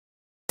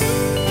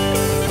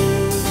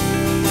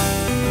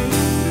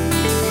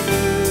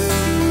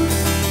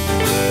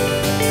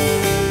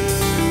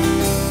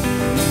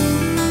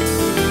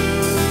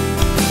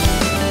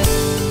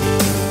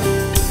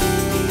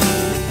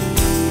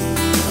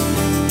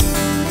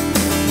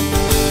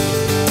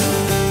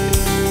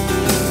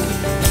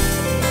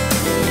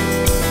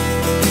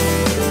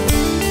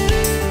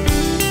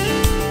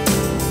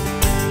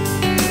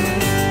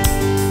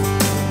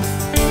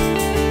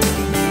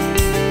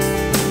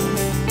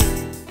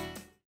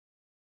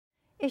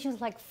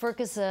issues like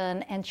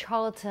Ferguson and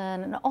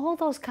Charlton and all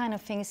those kind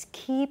of things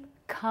keep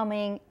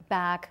coming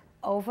back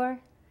over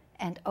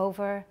and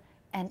over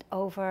and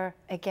over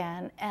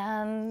again.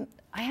 And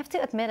I have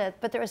to admit it,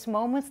 but there's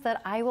moments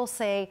that I will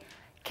say,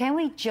 can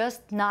we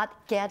just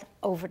not get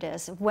over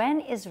this?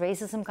 When is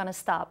racism going to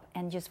stop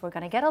and just we're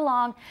going to get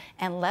along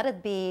and let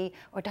it be?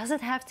 Or does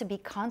it have to be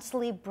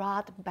constantly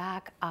brought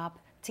back up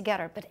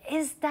together? But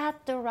is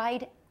that the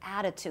right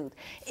attitude?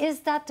 Is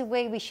that the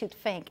way we should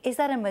think? Is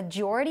that a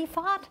majority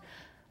thought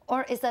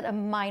or is that a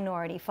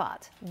minority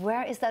thought?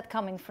 Where is that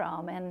coming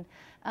from? And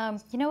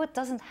you know, it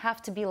doesn't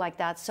have to be like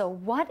that. So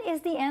what is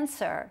the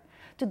answer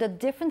to the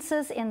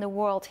differences in the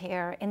world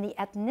here, in the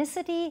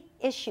ethnicity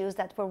issues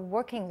that we're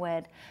working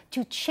with,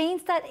 to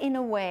change that in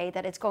a way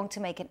that it's going to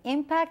make an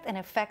impact and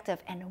effective?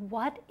 And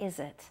what is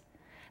it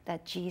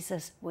that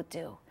Jesus would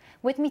do?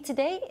 With me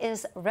today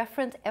is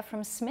Reverend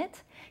Efrem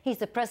Smith. He's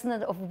the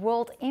president of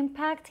World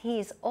Impact. He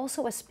is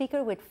also a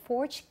speaker with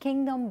Forge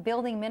Kingdom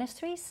Building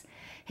Ministries.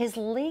 His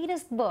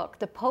latest book,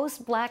 The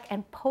Post-Black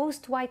and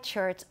Post-White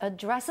Church,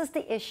 addresses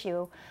the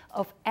issue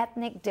of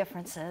ethnic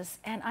differences.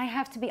 And I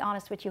have to be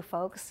honest with you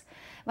folks,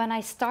 when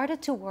I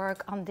started to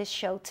work on this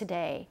show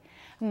today,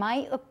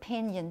 my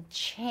opinion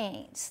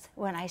changed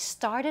when I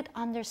started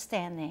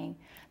understanding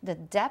the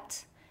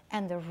depth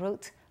and the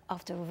root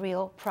of the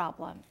real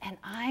problem. And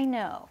I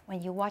know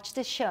when you watch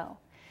this show,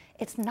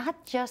 it's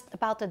not just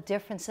about the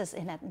differences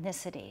in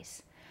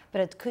ethnicities,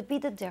 but it could be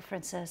the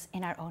differences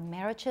in our own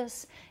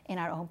marriages, in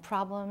our own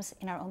problems,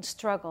 in our own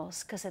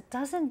struggles, because it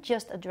doesn't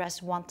just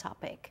address one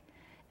topic,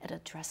 it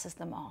addresses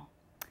them all.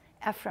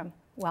 Efrem,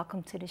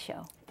 welcome to the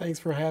show. Thanks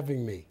for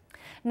having me.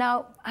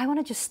 Now, I want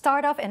to just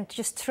start off and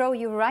just throw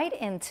you right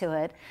into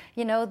it.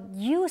 You know,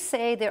 you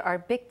say there are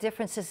big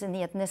differences in the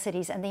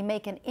ethnicities and they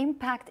make an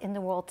impact in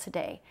the world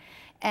today.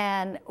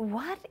 And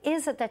what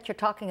is it that you're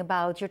talking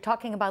about? You're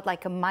talking about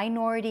like a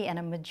minority and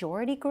a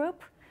majority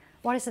group?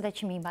 What is it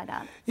that you mean by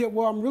that? Yeah,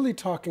 well, I'm really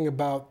talking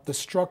about the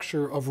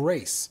structure of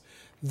race,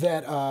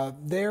 that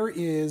there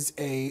is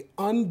a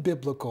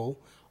unbiblical,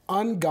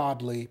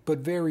 ungodly, but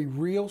very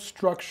real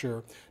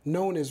structure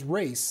known as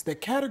race that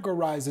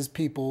categorizes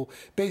people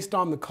based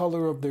on the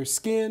color of their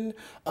skin,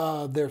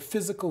 their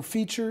physical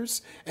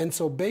features. And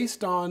so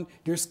based on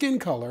your skin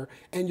color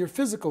and your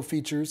physical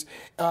features,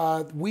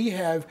 we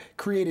have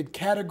created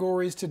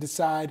categories to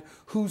decide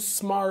who's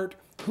smart,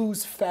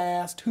 who's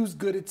fast, who's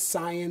good at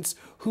science,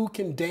 who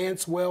can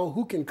dance well,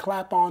 who can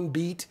clap on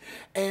beat.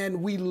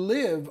 And we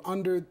live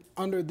under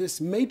this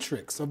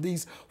matrix of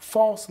these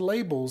false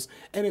labels,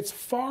 and it's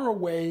far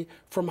away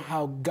from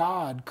how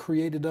God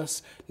created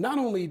us, not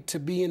only to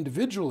be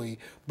individually,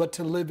 but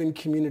to live in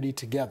community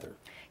together.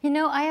 You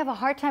know, I have a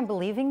hard time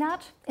believing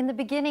that in the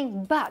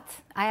beginning, but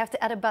I have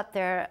to add a but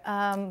there.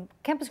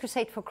 Campus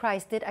Crusade for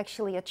Christ did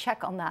actually a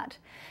check on that.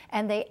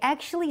 And they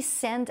actually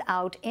sent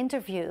out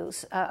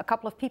interviews. A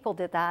couple of people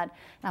did that.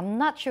 I'm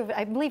not sure,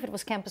 I believe it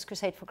was Campus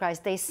Crusade for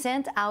Christ. They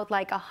sent out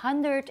like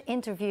 100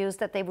 interviews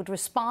that they would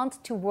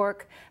respond to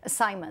work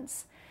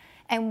assignments.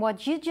 And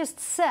what you just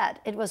said,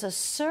 it was a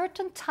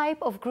certain type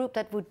of group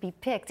that would be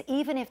picked,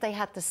 even if they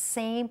had the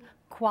same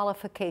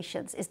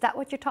qualifications. Is that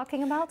what you're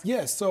talking about?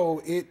 Yes,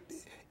 so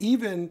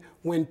even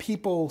when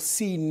people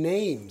see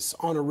names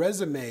on a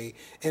resume,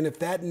 and if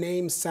that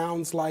name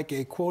sounds like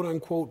a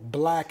quote-unquote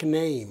black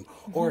name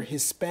or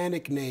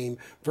Hispanic name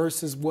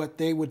versus what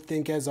they would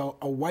think as a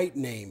white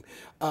name,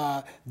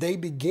 they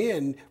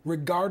begin,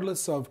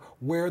 regardless of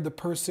where the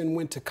person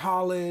went to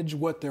college,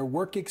 what their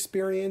work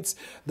experience.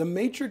 The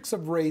matrix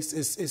of race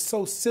is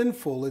so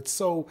sinful, it's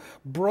so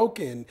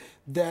broken,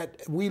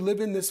 that we live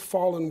in this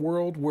fallen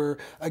world where,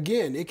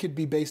 again, it could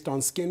be based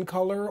on skin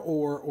color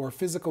or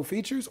physical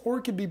features, or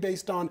it could be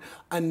based on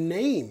a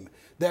name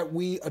that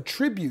we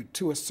attribute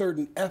to a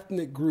certain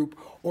ethnic group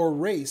or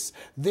race,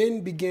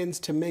 then begins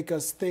to make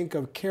us think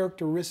of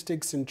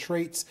characteristics and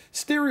traits,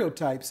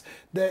 stereotypes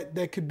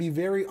that could be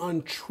very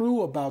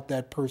untrue about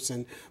that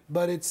person,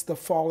 but it's the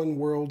fallen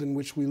world in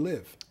which we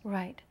live.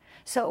 Right.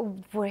 So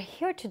we're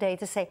here today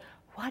to say,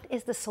 what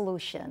is the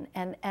solution?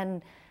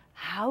 And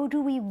how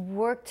do we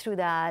work through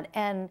that?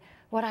 And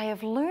what I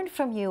have learned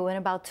from you and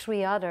about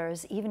 3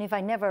 others, even if I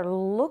never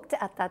looked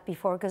at that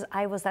before because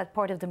I was that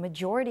part of the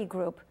majority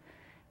group,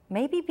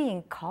 maybe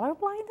being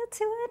colorblinded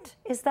to it?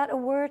 Is that a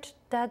word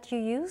that you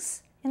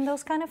use in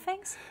those kind of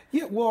things?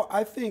 Yeah, well,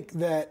 I think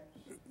that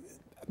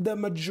the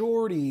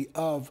majority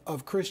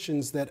of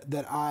Christians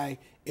that I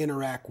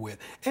interact with,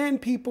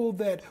 and people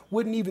that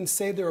wouldn't even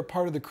say they're a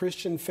part of the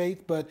Christian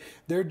faith, but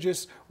they're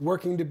just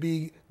working to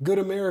be good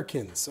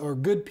Americans or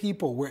good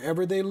people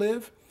wherever they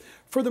live,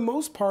 for the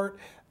most part,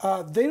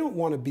 they don't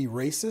want to be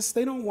racist.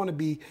 They don't want to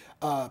be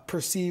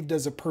perceived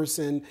as a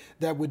person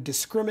that would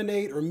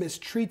discriminate or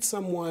mistreat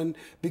someone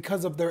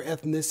because of their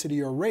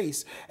ethnicity or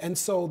race. And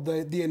so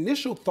the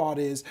initial thought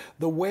is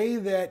the way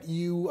that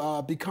you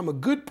become a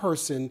good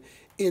person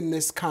in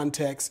this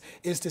context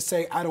is to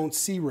say, I don't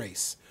see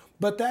race.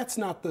 But that's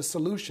not the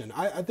solution.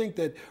 I think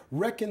that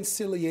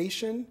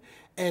reconciliation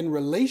and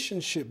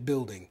relationship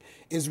building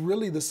is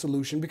really the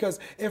solution. Because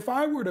if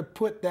I were to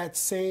put that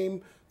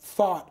same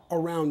thought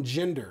around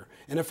gender,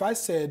 and if I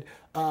said,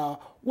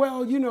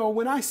 well, you know,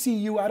 when I see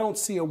you, I don't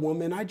see a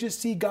woman, I just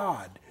see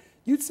God.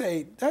 You'd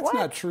say, that's What?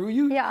 not true.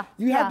 You Yeah.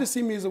 have to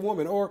see me as a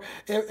woman. Or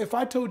if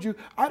I told you,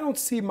 I don't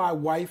see my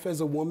wife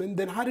as a woman,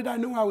 then how did I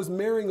know I was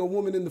marrying a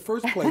woman in the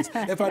first place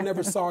if I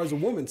never saw her as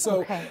a woman?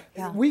 So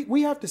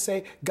we have to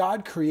say,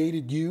 God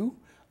created you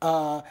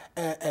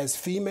as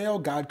female.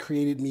 God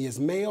created me as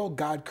male.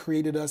 God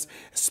created us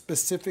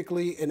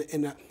specifically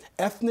in a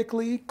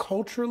ethnically,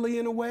 culturally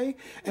in a way.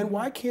 And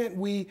why can't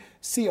we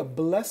see a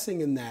blessing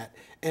in that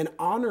and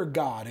honor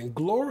God and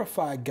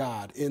glorify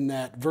God in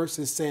that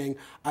versus saying,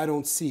 I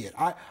don't see it.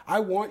 I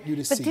want you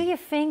to see it. But do you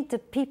think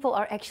that people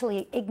are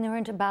actually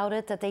ignorant about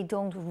it, that they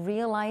don't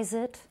realize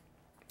it?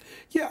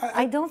 Yeah,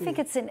 I don't think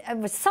it's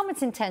with some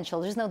it's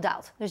intentional. There's no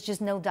doubt. There's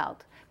just no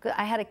doubt.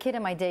 I had a kid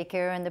in my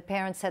daycare, and the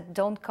parents said,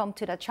 "Don't come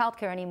to that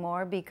childcare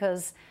anymore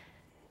because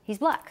he's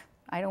black.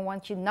 I don't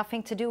want you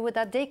nothing to do with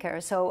that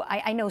daycare." So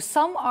I know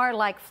some are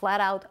like flat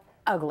out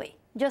ugly,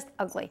 just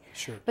ugly.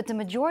 Sure. But the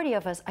majority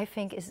of us, I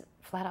think, is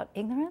flat out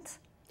ignorant.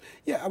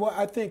 Yeah. Well,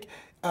 I think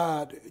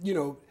you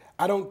know.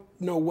 I don't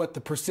know what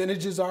the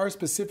percentages are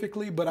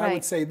specifically, but I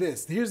would say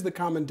this. Here's the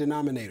common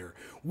denominator.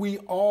 We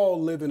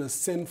all live in a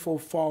sinful,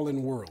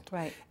 fallen world.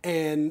 Right.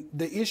 And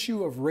the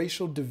issue of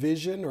racial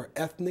division or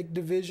ethnic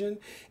division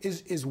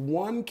is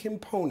one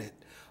component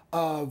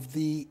of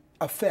the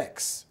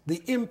effects,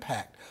 the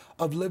impact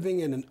of living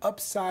in an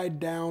upside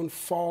down,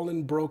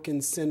 fallen, broken,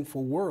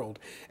 sinful world.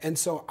 And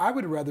so I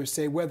would rather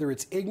say, whether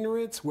it's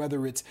ignorance,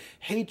 whether it's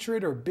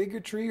hatred or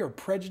bigotry or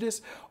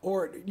prejudice,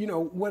 or, you know,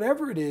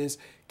 whatever it is,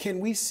 can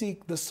we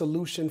seek the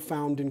solution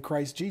found in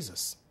Christ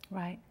Jesus?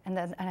 Right. And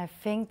I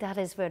think that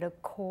is where the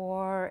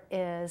core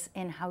is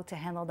in how to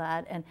handle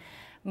that. And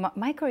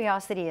my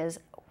curiosity is,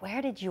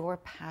 where did your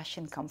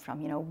passion come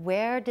from? You know,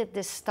 where did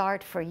this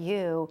start for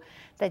you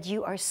that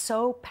you are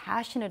so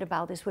passionate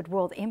about this with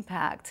World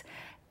Impact,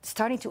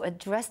 starting to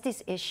address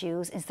these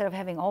issues instead of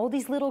having all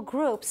these little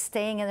groups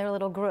staying in their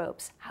little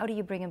groups? How do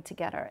you bring them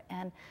together?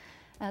 And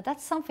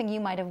that's something you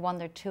might have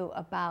wondered too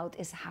about,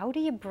 is how do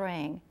you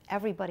bring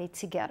everybody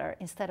together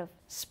instead of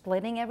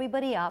splitting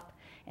everybody up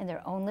in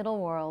their own little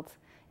world,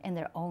 in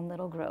their own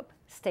little group?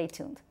 Stay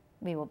tuned.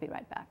 We will be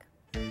right back.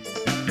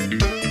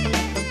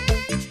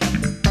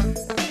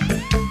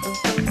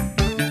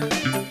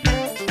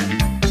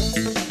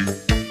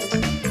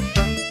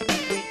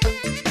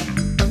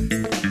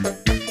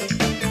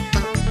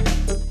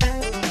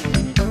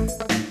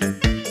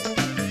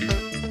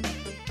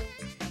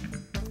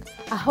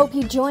 I hope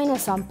you join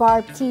us on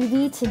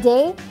BarbTV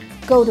today.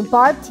 Go to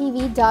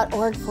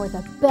barbtv.org for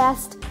the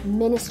best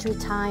ministry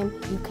time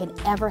you can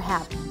ever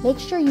have. Make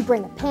sure you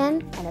bring a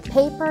pen and a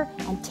paper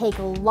and take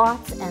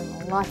lots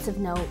and lots of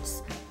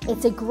notes.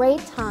 It's a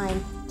great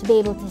time to be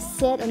able to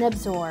sit and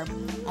absorb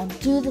and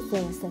do the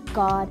things that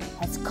God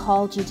has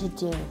called you to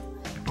do.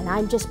 And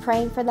I'm just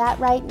praying for that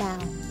right now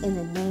in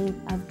the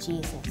name of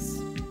Jesus.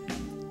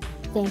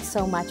 Thanks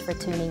so much for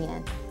tuning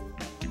in.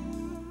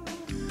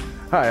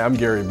 Hi, I'm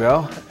Gary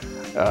Bell,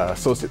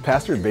 Associate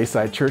Pastor at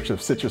Bayside Church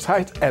of Citrus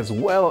Heights, as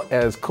well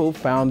as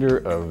co-founder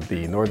of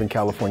the Northern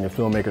California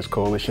Filmmakers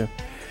Coalition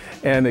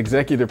and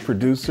executive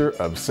producer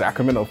of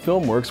Sacramento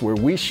Filmworks, where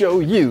we show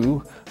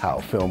you how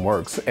film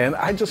works. And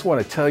I just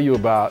want to tell you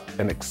about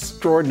an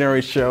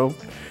extraordinary show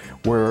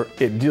where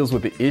it deals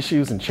with the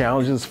issues and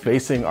challenges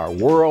facing our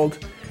world.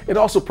 It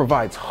also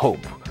provides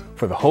hope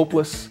for the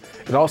hopeless.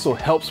 It also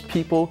helps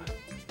people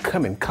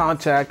come in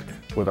contact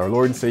with our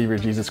Lord and Savior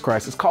Jesus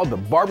Christ. It's called The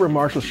Barb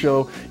Marshall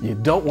Show. You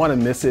don't want to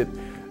miss it.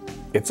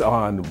 It's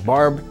on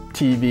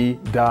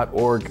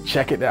barbtv.org.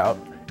 Check it out.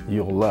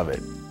 You'll love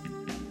it.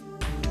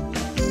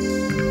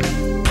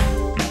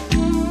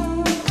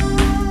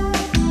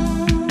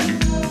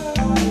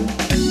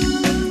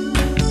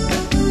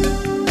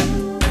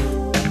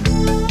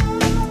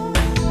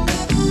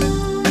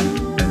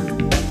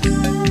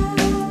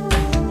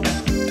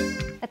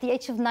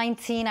 Of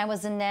 19, I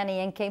was a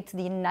nanny and came to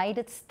the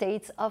United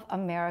States of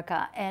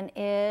America, and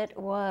it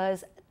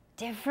was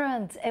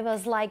different. It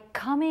was like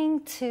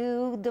coming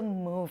to the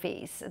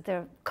movies.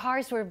 The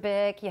cars were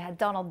big. You had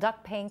Donald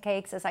Duck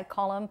pancakes, as I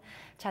call them,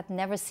 which I'd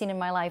never seen in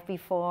my life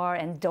before,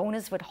 and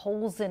donuts with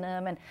holes in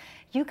them. And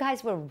you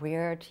guys were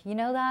weird. You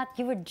know that?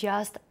 You were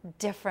just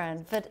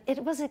different, but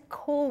it was a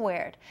cool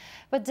weird.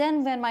 But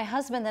then when my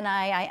husband and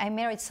I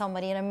married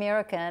somebody, an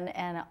American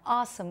and an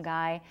awesome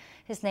guy.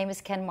 His name is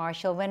Ken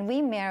Marshall. When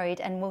we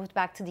married and moved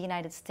back to the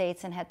United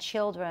States and had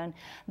children,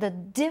 the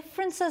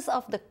differences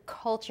of the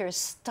culture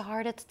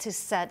started to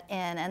set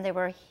in, and there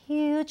were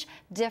huge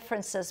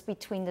differences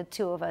between the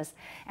two of us.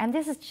 And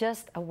this is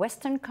just a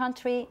Western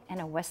country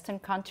and a Western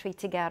country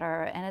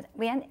together, and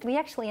we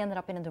actually ended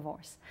up in a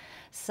divorce.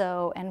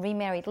 So, and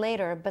remarried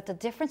later, but the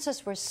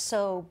differences were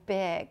so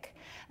big,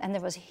 and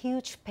there was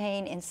huge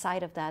pain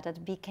inside of that.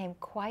 It became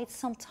quite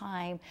some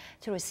time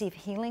to receive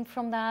healing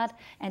from that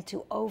and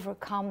to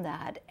overcome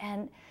that.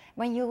 And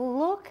when you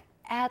look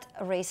at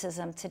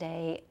racism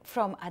today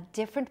from a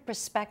different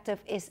perspective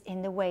is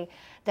in the way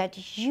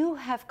that you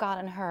have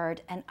gotten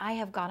hurt and I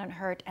have gotten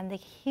hurt, and the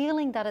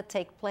healing that it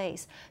takes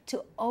place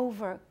to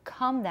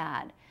overcome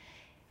that.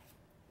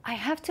 I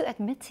have to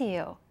admit to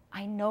you,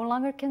 I no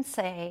longer can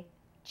say,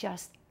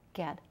 just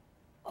get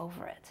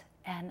over it.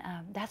 And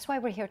that's why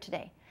we're here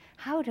today.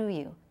 How do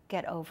you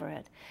get over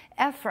it?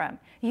 Efrem,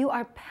 you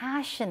are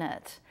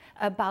passionate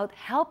about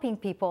helping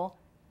people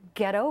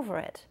get over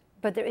it.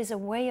 But there is a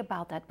way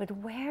about that. But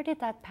where did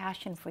that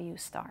passion for you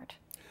start?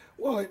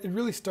 Well, it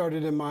really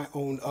started in my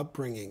own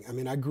upbringing. I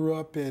mean, I grew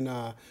up in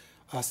a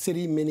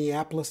city,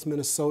 Minneapolis,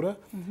 Minnesota,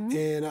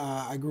 and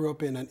I grew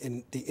up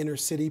in the inner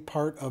city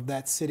part of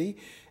that city.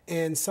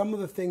 And some of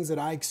the things that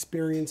I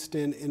experienced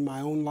in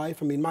my own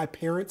life, I mean, my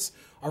parents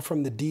are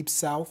from the deep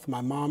South,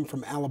 my mom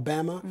from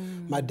Alabama,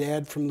 my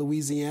dad from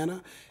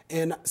Louisiana.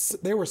 And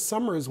there were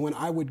summers when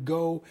I would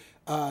go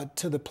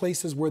to the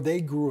places where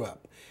they grew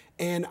up.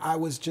 And I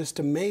was just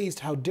amazed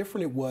how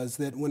different it was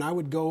that when I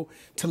would go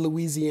to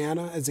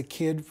Louisiana as a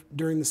kid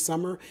during the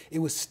summer, it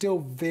was still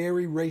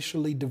very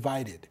racially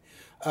divided.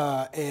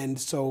 And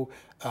so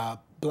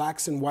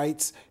blacks and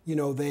whites, you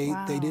know, they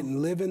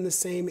didn't live in the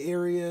same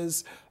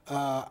areas.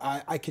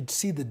 I could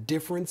see the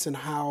difference in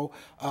how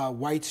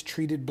whites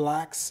treated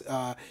blacks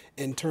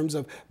in terms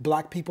of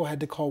black people had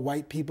to call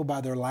white people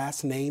by their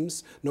last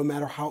names, no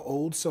matter how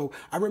old. So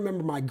I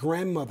remember my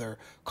grandmother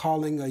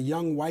calling a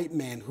young white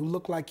man who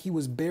looked like he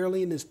was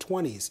barely in his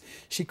 20s.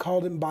 She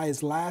called him by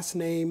his last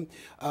name.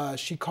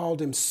 She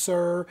called him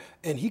Sir,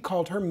 and he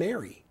called her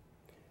Mary.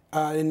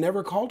 And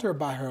never called her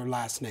by her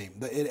last name.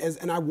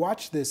 And I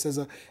watched this as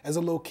a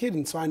little kid,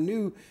 and so I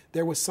knew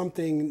there was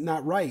something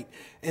not right.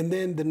 And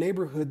then the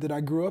neighborhood that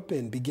I grew up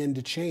in began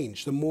to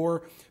change. The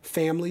more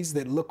families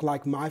that looked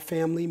like my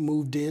family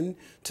moved in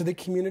to the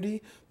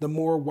community, the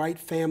more white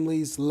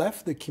families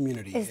left the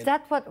community. Is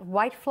that what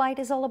white flight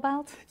is all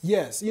about?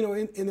 Yes. You know,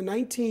 in the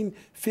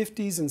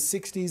 1950s and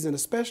 60s, and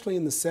especially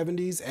in the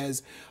 70s,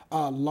 as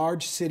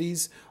large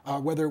cities,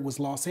 whether it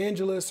was Los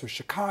Angeles or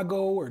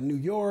Chicago or New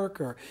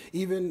York or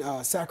even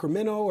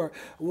Sacramento,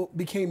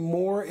 became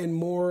more and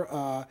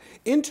more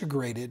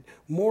integrated,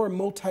 more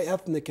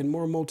multi-ethnic and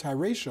more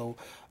multiracial,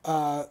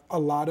 a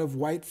lot of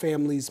white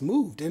families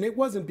moved. And it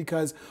wasn't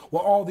because,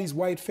 well, all these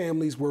white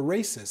families were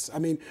racist. I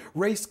mean,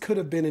 race could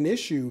have been an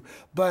issue,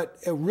 but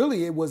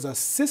it was a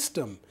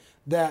system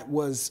that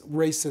was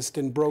racist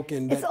and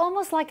broken. It's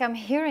almost like I'm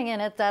hearing in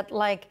it that,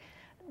 like,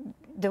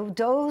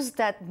 those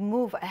that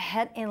move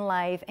ahead in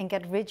life and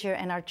get richer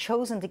and are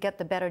chosen to get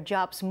the better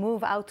jobs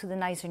move out to the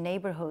nicer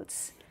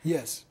neighborhoods.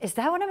 Yes. Is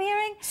that what I'm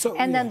hearing? So,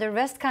 and then the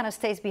rest kind of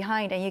stays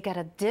behind, and you get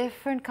a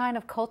different kind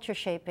of culture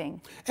shaping.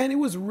 And it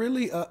was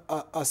really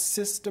a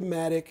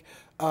systematic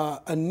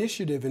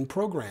initiative and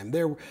program.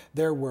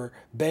 There were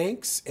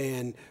banks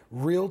and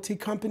realty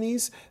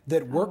companies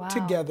that worked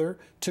together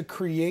to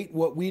create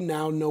what we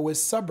now know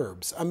as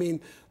suburbs. I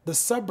mean, the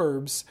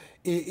suburbs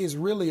is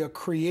really a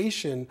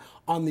creation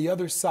on the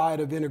other side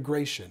of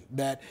integration,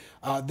 that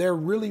there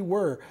really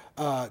were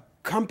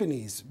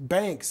companies,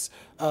 banks,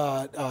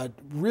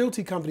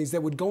 realty companies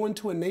that would go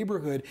into a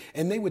neighborhood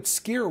and they would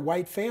scare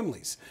white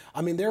families.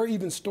 I mean, there are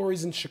even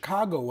stories in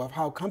Chicago of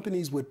how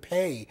companies would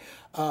pay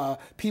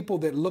people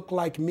that look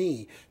like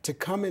me to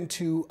come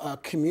into a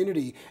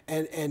community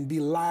and be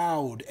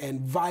loud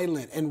and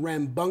violent and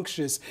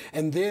rambunctious.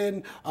 And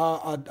then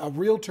a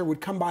realtor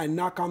would come by and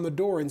knock on the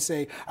door and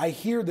say, I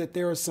hear that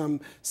there are some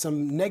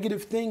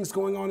negative things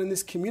going on in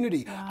this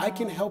community. Wow. I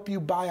can help you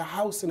buy a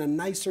house in a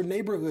nicer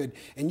neighborhood,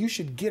 and you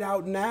should get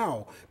out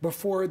now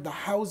before the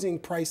housing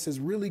prices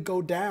really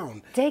go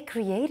down. They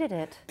created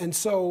it. And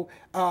so,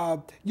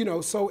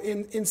 so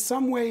in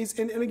some ways,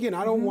 and again,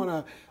 I don't want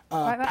to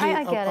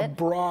paint a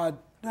broad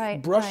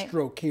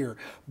brushstroke here,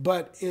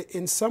 but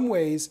in some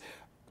ways,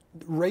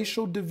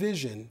 racial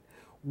division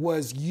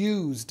was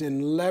used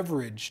and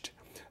leveraged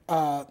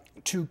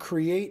to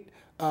create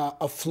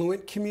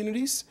affluent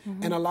communities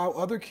and allow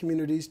other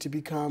communities to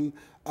become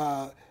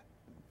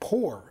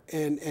poor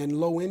and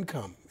low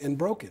income and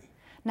broken.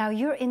 Now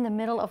you're in the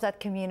middle of that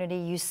community,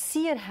 you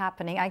see it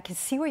happening, I can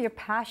see where your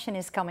passion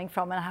is coming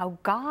from and how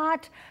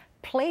God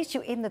placed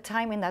you in the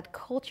time in that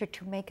culture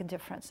to make a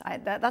difference.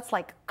 That's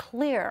like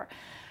clear.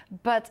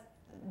 But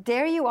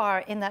there you are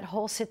in that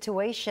whole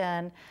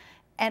situation,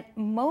 and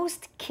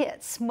most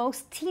kids,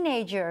 most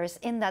teenagers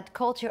in that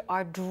culture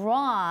are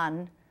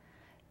drawn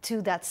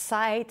to that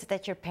side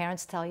that your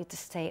parents tell you to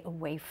stay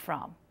away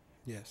from.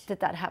 Yes. Did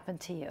that happen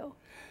to you?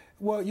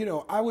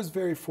 Well, I was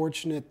very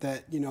fortunate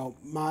that,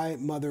 my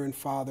mother and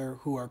father,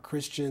 who are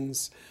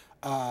Christians,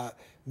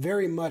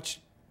 very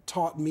much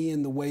taught me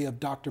in the way of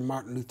Dr.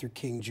 Martin Luther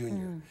King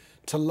Jr.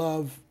 To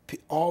love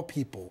all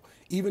people,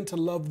 even to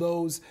love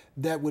those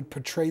that would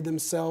portray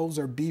themselves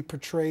or be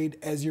portrayed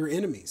as your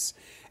enemies.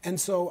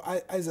 And so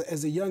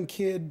as a young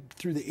kid,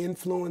 through the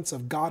influence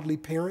of godly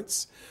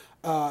parents,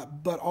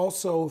 but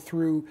also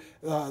through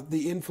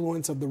the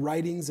influence of the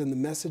writings and the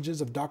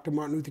messages of Dr.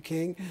 Martin Luther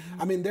King.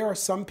 I mean, there are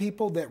some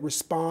people that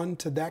respond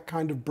to that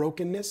kind of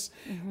brokenness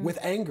with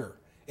anger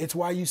It's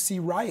why you see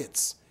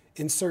riots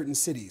in certain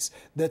cities,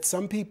 that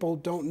some people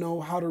don't know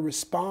how to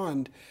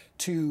respond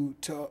to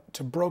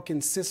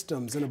broken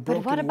systems in a broken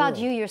world. But what about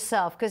you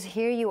yourself? Because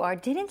here you are.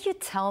 Didn't you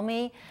tell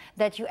me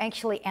that you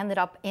actually ended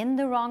up in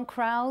the wrong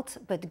crowd,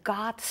 but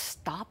God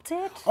stopped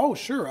it? Oh,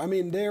 sure. I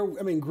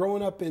mean,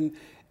 growing up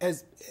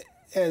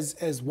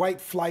as white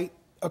flight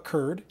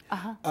occurred,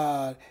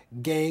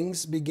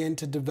 gangs began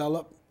to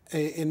develop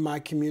in my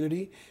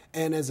community.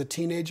 And as a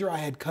teenager, I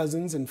had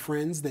cousins and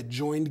friends that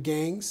joined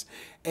gangs.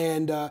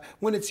 And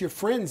when it's your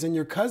friends and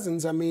your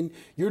cousins, I mean,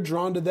 you're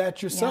drawn to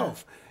that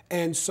yourself. Yeah.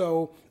 And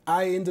so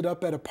I ended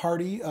up at a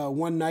party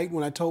one night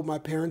when I told my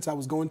parents I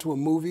was going to a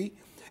movie.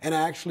 And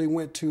I actually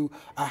went to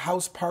a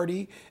house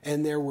party,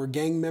 and there were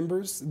gang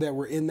members that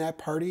were in that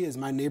party as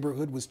my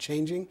neighborhood was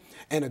changing,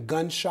 and a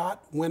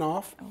gunshot went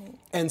off,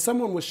 and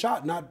someone was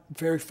shot not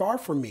very far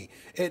from me.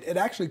 It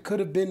actually could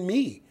have been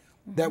me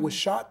that was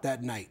shot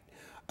that night.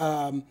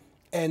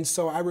 And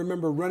so I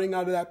remember running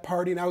out of that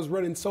party, and I was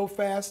running so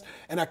fast,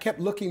 and I kept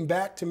looking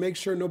back to make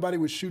sure nobody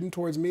was shooting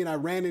towards me, and I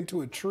ran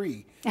into a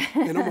tree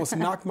and almost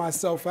knocked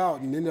myself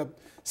out and ended up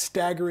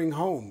staggering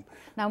home.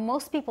 Now,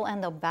 most people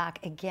end up back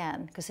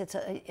again because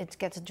it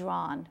gets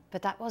drawn,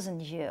 but that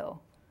wasn't you.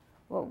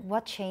 Well,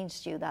 what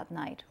changed you that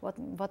night? What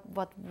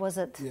was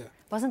it? Yeah.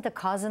 Wasn't the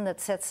cousin that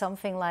said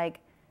something like...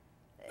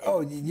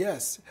 Oh,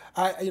 yes.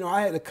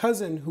 I had a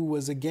cousin who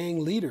was a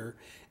gang leader,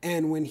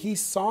 and when he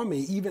saw me,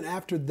 even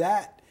after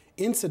that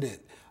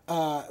incident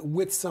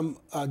with some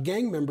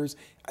gang members,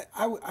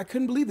 I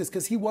couldn't believe this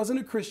because he wasn't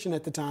a Christian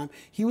at the time.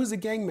 He was a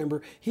gang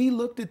member. He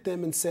looked at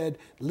them and said,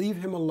 "Leave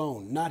him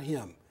alone, not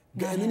him."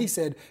 And then he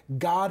said,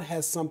 God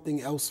has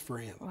something else for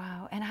him.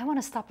 Wow. And I want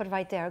to stop it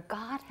right there.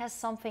 God has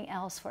something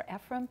else for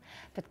Efrem,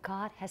 but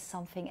God has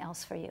something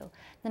else for you.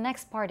 The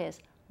next part is,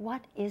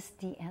 what is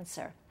the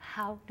answer?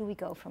 How do we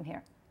go from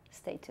here?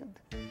 Stay tuned.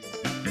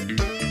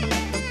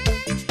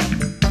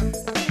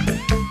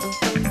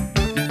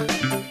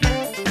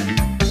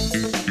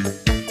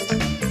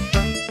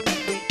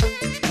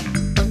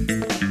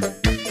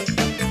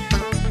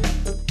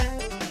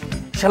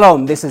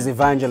 Shalom, this is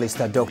Evangelist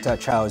Dr.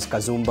 Charles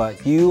Kazumba.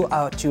 You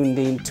are tuned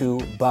in to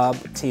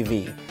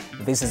BarbTV.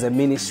 This is a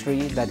ministry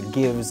that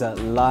gives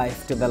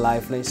life to the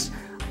lifeless.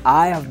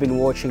 I have been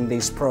watching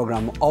this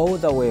program all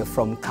the way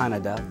from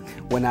Canada.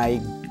 When I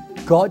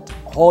got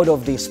hold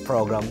of this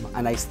program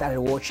and I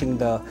started watching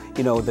the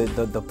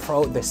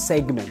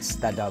segments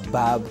that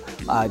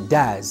Barb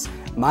does,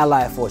 my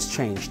life was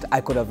changed. I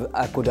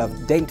could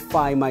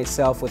identify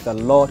myself with a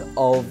lot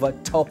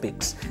of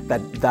topics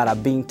that are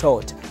being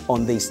taught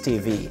on this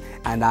TV.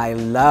 And I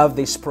love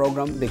this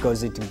program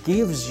because it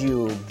gives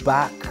you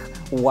back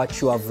what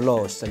you have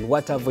lost. And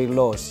what have we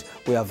lost?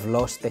 We have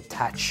lost the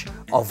touch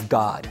of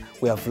God.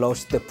 We have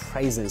lost the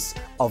presence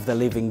of the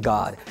living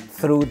God.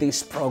 Through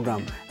this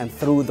program and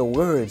through the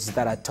words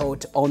that are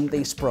taught on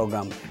this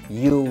program,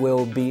 you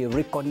will be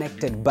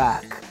reconnected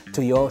back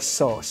to your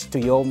source, to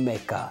your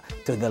maker,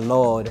 to the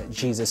Lord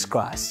Jesus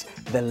Christ,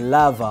 the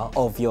lover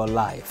of your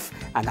life.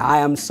 And I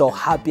am so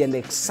happy and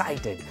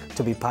excited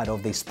to be part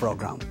of this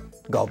program.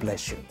 God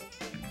bless you.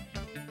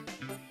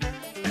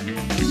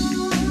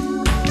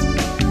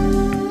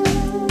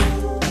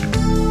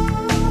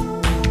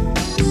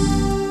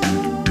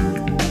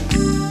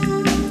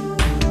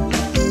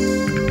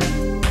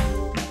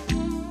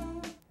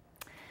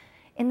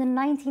 In the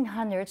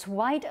 1900s,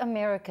 white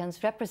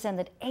Americans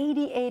represented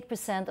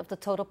 88% of the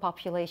total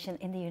population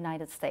in the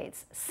United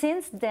States.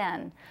 Since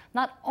then,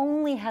 not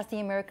only has the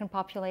American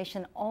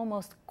population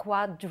almost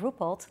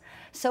quadrupled,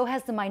 so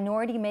has the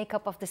minority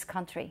makeup of this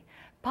country.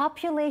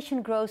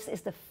 Population growth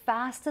is the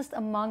fastest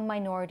among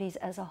minorities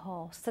as a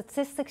whole.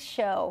 Statistics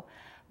show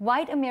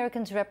white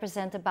Americans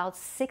represent about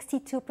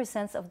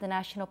 62% of the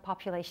national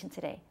population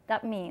today.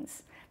 That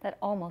means that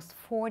almost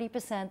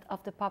 40%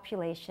 of the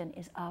population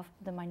is of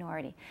the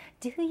minority.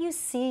 Do you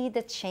see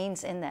the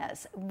change in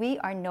this? We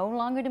are no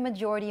longer the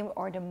majority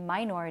or the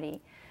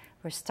minority.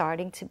 We're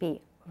starting to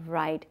be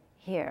right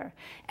here.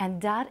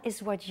 And that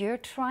is what you're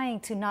trying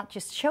to not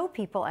just show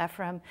people,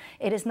 Efrem.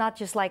 It is not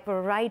just like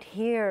we're right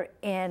here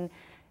in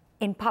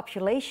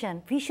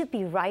population. We should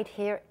be right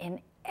here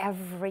in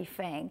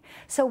everything.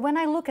 So when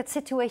I look at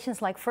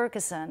situations like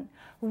Ferguson,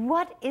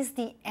 what is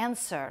the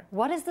answer?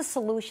 What is the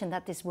solution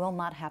that this will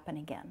not happen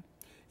again?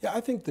 Yeah,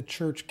 I think the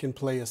church can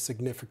play a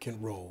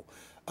significant role.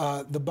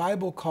 The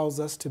Bible calls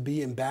us to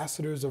be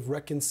ambassadors of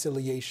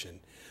reconciliation,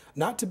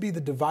 not to be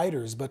the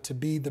dividers, but to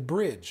be the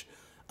bridge.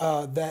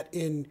 That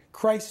in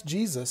Christ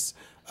Jesus,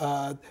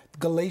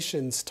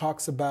 Galatians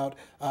talks about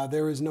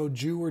there is no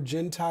Jew or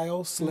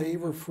Gentile,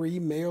 slave or free,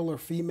 male or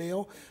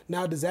female.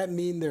 Now, does that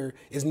mean there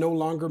is no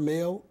longer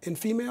male and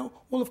female?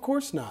 Well, of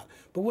course not.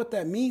 But what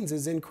that means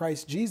is in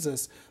Christ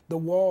Jesus, the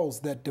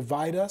walls that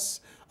divide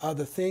us,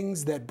 the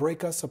things that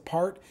break us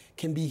apart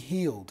can be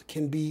healed,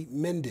 can be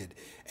mended.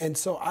 And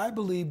so I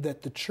believe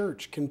that the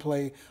church can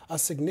play a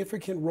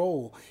significant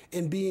role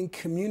in being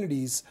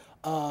communities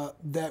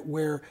that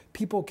where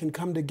people can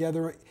come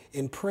together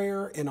in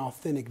prayer, in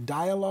authentic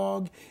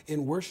dialogue,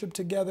 in worship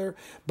together.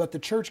 But the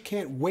church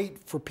can't wait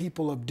for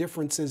people of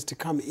differences to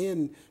come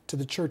in to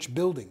the church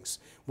buildings.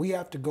 We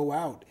have to go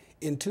out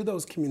into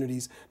those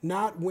communities,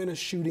 not when a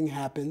shooting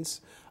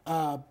happens,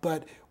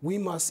 but we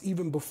must,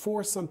 even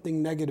before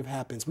something negative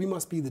happens, we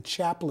must be the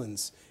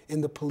chaplains in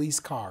the police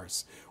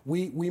cars.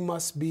 We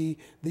must be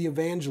the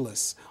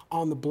evangelists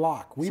on the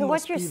block. So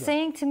what you're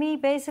saying to me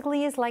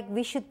basically is like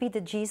we should be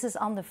the Jesus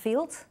on the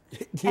field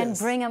and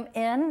bring them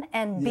in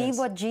and be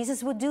what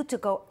Jesus would do, to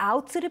go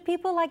out to the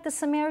people like the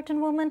Samaritan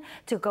woman,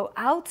 to go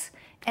out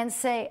and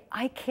say,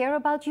 I care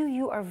about you,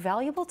 you are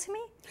valuable to me?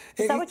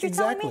 Is that what you're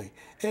telling me?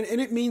 And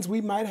it means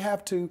we might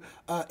have to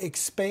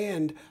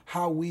expand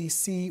how we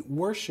see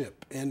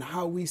worship and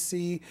how we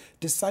see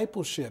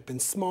discipleship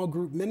and small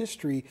group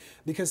ministry,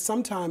 because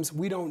sometimes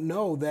we don't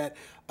know that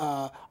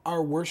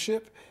our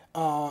worship,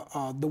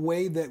 the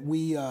way that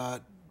we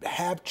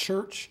have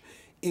church,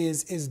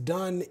 is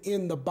done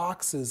in the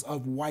boxes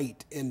of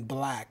white and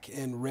black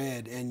and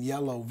red and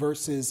yellow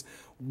versus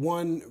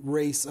one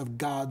race of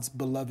God's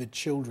beloved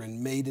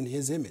children made in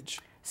His image.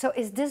 So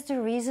is this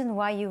the reason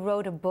why you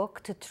wrote a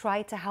book, to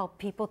try to help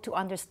people to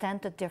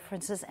understand the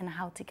differences and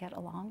how to get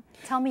along?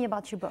 Tell me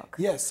about your book.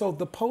 Yes, so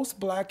the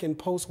post-black and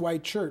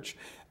post-white church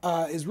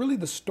is really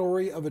the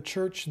story of a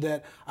church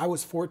that I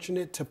was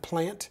fortunate to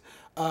plant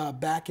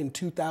back in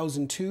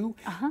 2002.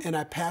 And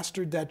I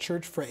pastored that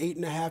church for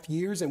 8.5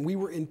 years, and we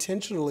were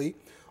intentionally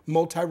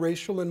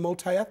multiracial and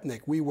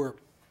multi-ethnic. We were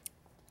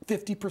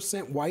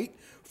 50% white,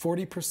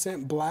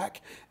 40%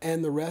 black,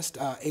 and the rest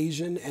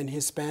Asian and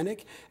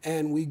Hispanic.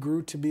 And we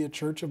grew to be a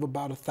church of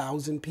about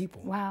 1,000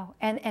 people. Wow.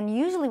 And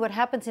usually what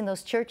happens in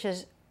those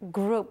churches,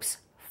 groups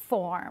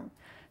form.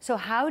 So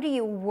how do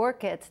you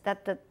work it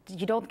that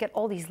you don't get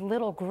all these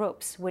little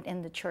groups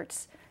within the church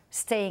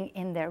staying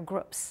in their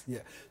groups? Yeah.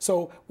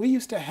 So we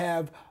used to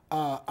have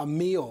a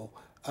meal,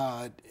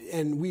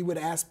 and we would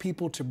ask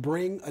people to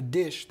bring a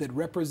dish that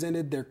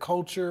represented their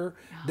culture,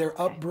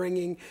 their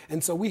upbringing.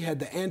 And so we had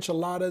the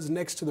enchiladas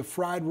next to the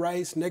fried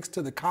rice, next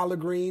to the collard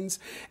greens.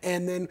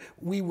 And then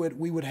we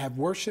would have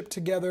worship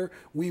together.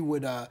 We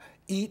would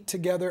eat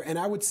together. And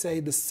I would say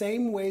the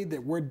same way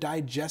that we're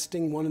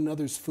digesting one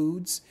another's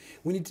foods,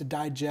 we need to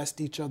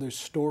digest each other's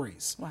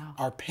stories,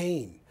 our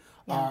pain,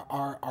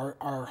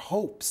 our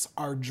hopes,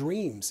 our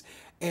dreams.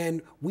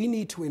 And we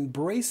need to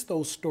embrace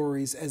those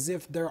stories as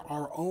if they're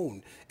our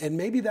own. And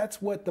maybe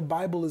that's what the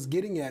Bible is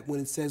getting at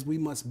when it says we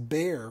must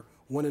bear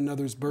one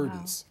another's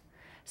burdens.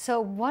 So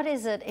what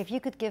is it, if you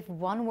could give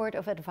one word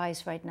of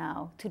advice right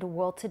now to the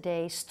world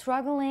today,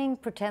 struggling,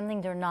 pretending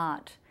they're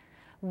not,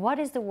 what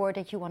is the word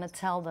that you want to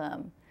tell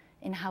them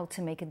in how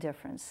to make a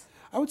difference?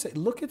 I would say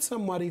look at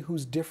somebody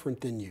who's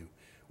different than you,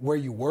 where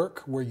you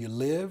work, where you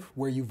live,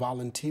 where you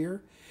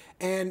volunteer,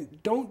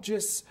 and don't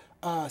just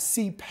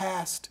see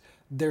past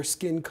their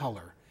skin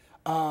color.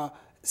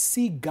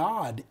 See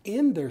God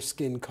in their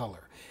skin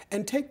color,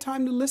 and take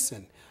time to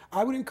listen.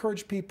 I would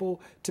encourage people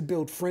to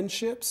build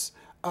friendships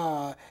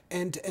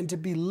and to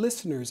be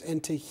listeners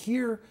and to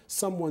hear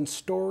someone's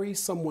story,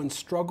 someone's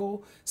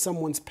struggle,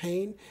 someone's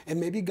pain, and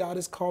maybe God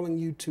is calling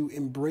you to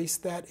embrace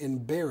that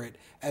and bear it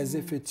as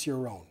if it's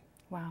your own.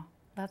 Wow,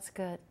 that's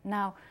good.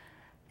 Now,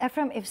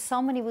 Efrem, if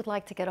somebody would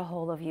like to get a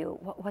hold of you,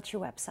 what's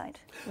your website?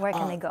 Where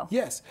can they go?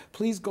 Yes,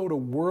 please go to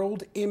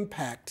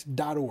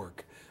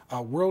worldimpact.org.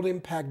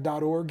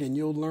 Worldimpact.org, and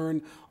you'll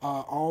learn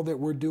all that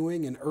we're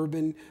doing in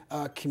urban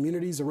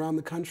communities around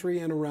the country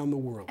and around the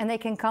world. And they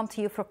can come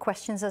to you for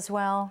questions as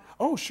well?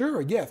 Oh,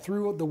 sure. Yeah,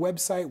 through the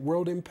website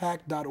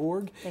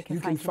worldimpact.org, you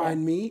can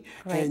find me,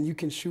 and you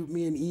can shoot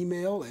me an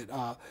email at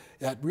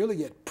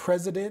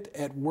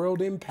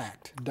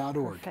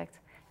president@worldimpact.org. Perfect.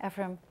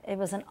 Efrem, it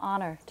was an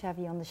honor to have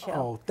you on the show.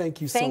 Oh,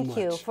 thank you so much. Thank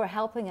you for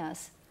helping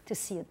us to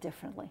see it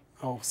differently.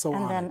 Oh, so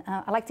And honored.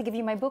 then I'd like to give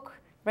you my book,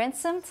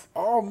 Ransomed.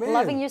 Oh, man.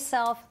 Loving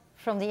Yourself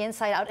from the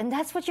Inside Out. And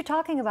that's what you're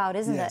talking about,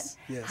 isn't it?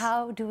 Yes.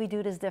 How do we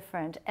do this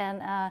different?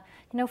 And,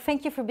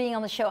 thank you for being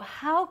on the show.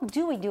 How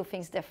do we do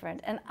things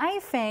different? And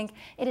I think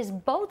it is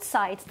both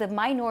sides, the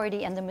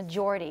minority and the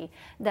majority,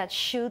 that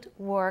should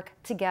work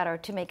together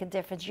to make a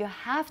difference. You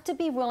have to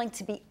be willing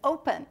to be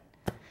open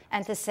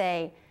and to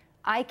say,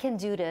 I can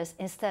do this,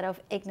 instead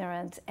of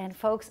ignorant. And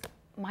folks,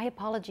 my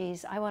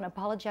apologies. I want to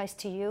apologize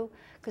to you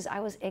because I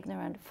was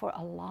ignorant for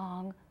a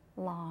long,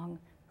 long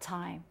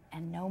time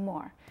and no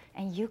more.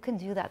 And you can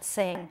do that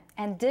same.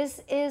 And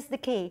this is the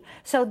key.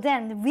 So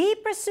then we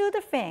pursue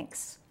the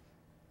things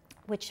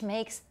which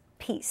makes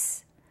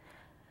peace.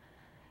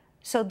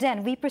 So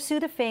then we pursue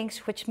the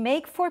things which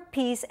make for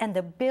peace and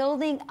the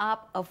building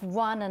up of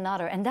one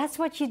another. And that's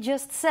what you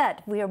just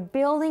said. We are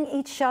building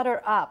each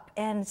other up.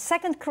 And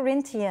 2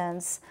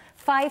 Corinthians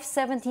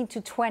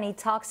 5:17-20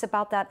 talks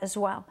about that as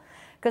well.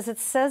 Because it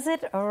says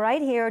it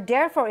right here.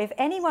 Therefore, if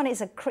anyone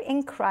is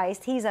in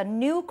Christ, he's a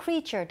new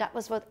creature. That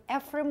was what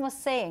Efrem was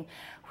saying.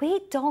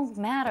 We don't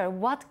matter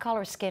what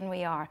color skin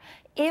we are.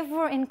 If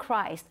we're in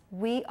Christ,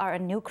 we are a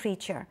new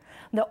creature.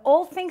 The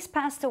old things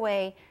passed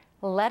away.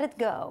 Let it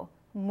go.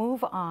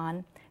 Move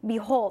on.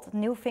 Behold,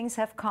 new things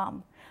have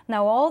come.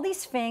 Now all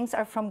these things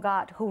are from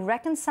God, who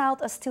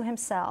reconciled us to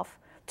himself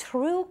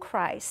through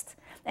Christ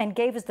and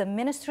gave us the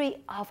ministry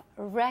of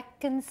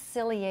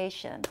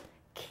reconciliation.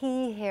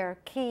 Key here,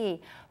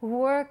 key.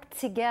 Work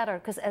together,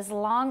 because as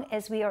long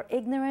as we are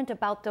ignorant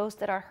about those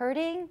that are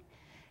hurting,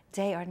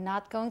 they are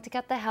not going to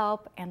get the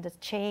help, and the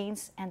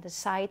chains and the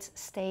sides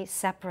stay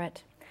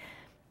separate.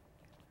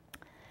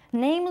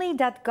 Namely,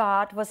 that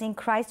God was in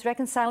Christ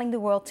reconciling the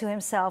world to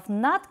himself,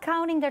 not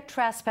counting their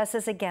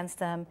trespasses against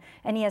them,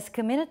 and he has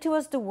committed to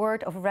us the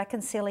word of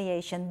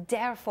reconciliation.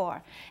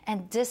 Therefore,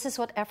 and this is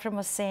what Efrem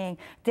was saying,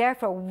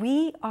 therefore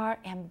we are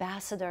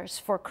ambassadors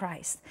for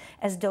Christ,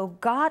 as though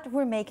God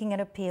were making an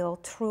appeal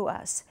through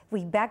us.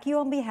 We beg you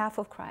on behalf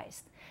of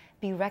Christ,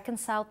 be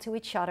reconciled to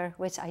each other,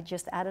 which I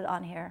just added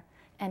on here,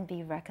 and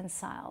be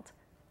reconciled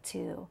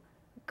to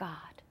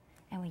God.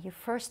 And when you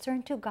first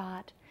turn to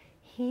God,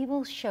 he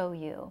will show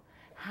you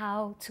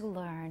how to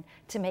learn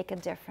to make a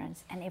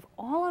difference. And if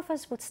all of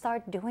us would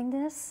start doing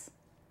this,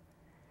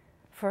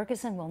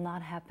 Ferguson will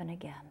not happen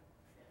again.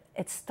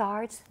 It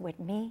starts with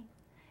me,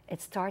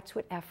 it starts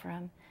with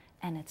Efrem,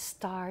 and it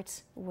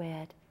starts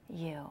with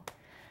you.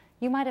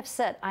 You might have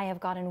said, I have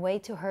gotten way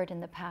too hurt in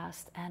the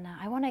past, and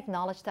I want to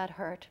acknowledge that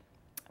hurt.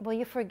 Will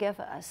you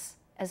forgive us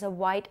as a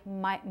white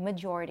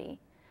majority?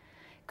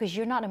 Because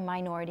you're not a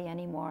minority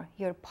anymore.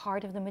 You're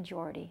part of the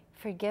majority.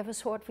 Forgive us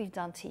for what we've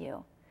done to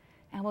you.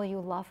 And will you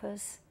love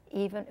us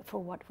even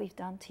for what we've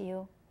done to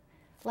you?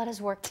 Let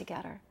us work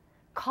together.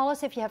 Call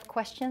us if you have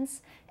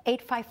questions,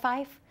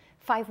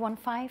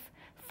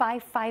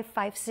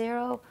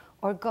 855-515-5550,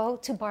 or go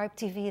to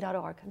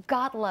BarbTV.org.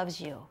 God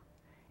loves you,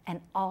 and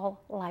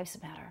all lives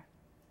matter.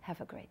 Have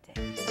a great day.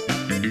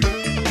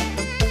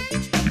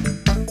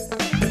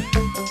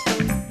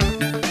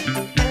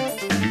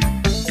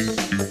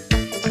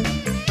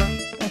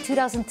 In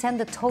 2010,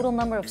 the total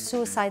number of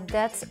suicide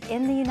deaths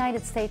in the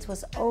United States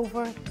was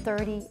over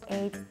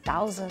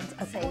 38,000.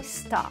 I say,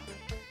 stop,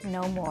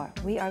 no more.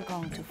 We are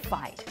going to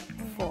fight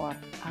for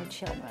our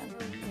children.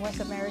 It was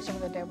a marriage of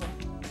the devil.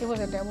 It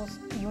was a devil's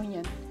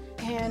union.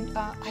 And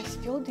I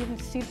still didn't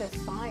see the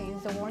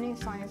signs, the warning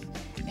signs,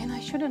 and I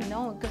should have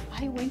known because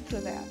I went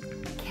through that.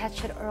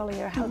 Catch it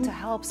earlier, how to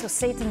help. So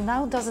Satan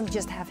now doesn't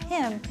just have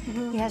him,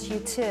 he has you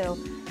too.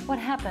 What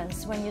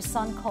happens when your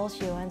son calls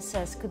you and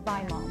says,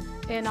 goodbye, Mom?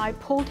 And I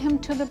pulled him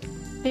to the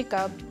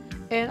pickup,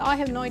 and I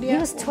have no idea. He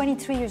was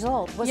 23 years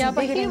old. Yeah,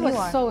 but he was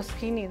so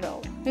skinny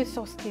though. He's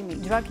so skinny.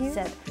 Drug use?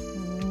 Said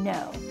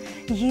no.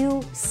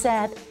 You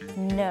said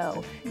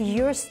no.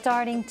 You're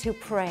starting to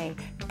pray.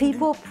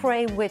 People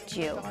pray with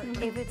you.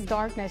 If it's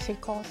darkness, he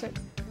calls it.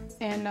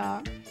 And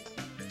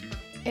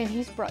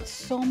he's brought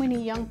so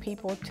many young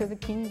people to the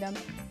kingdom.